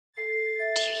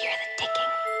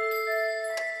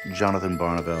Jonathan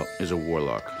Barnevelt is a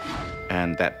warlock,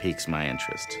 and that piques my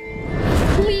interest.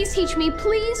 Please teach me,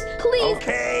 please, please.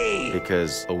 Okay.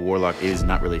 Because a warlock is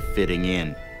not really fitting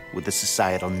in with the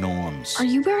societal norms. Are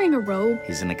you wearing a robe?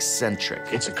 He's an eccentric.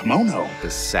 It's a kimono.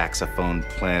 The saxophone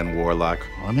playing warlock.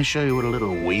 Let me show you what a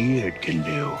little weird can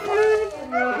do.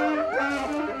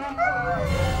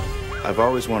 I've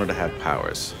always wanted to have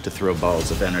powers, to throw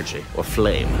balls of energy, or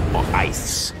flame, or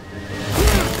ice.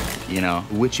 You know,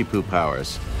 witchy poo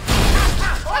powers.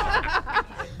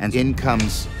 And in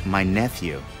comes my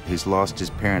nephew, who's lost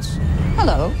his parents.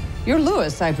 Hello. You're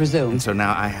Lewis, I presume. And so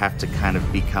now I have to kind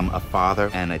of become a father,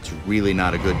 and it's really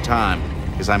not a good time,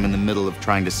 because I'm in the middle of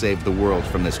trying to save the world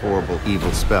from this horrible,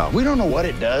 evil spell. We don't know what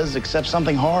it does except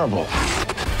something horrible.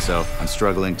 So I'm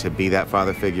struggling to be that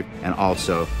father figure and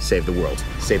also save the world.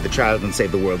 Save the child and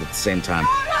save the world at the same time.